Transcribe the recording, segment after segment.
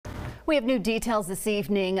We have new details this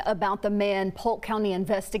evening about the man Polk County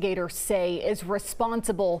investigators say is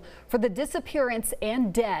responsible for the disappearance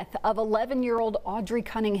and death of 11-year-old Audrey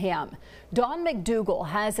Cunningham. Don McDougal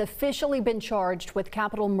has officially been charged with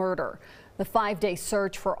capital murder. The 5-day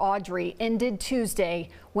search for Audrey ended Tuesday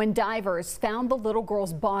when divers found the little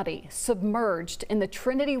girl's body submerged in the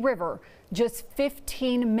Trinity River just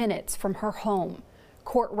 15 minutes from her home.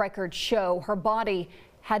 Court records show her body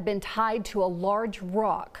had been tied to a large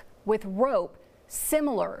rock with rope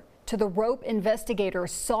similar to the rope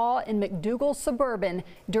investigators saw in McDougal's Suburban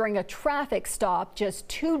during a traffic stop just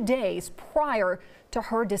 2 days prior to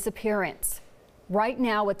her disappearance. Right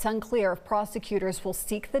now, it's unclear if prosecutors will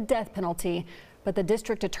seek the death penalty, but the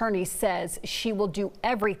district attorney says she will do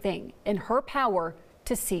everything in her power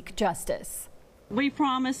to seek justice. We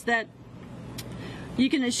promise that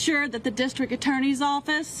you can assure that the district attorney's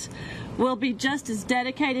office will be just as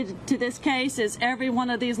dedicated to this case as every one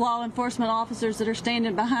of these law enforcement officers that are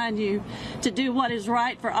standing behind you to do what is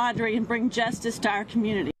right for Audrey and bring justice to our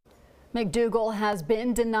community. McDougal has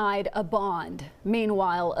been denied a bond.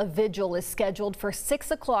 Meanwhile, a vigil is scheduled for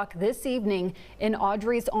 6 o'clock this evening in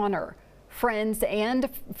Audrey's honor. Friends and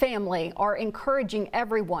family are encouraging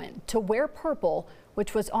everyone to wear purple,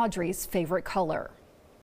 which was Audrey's favorite color.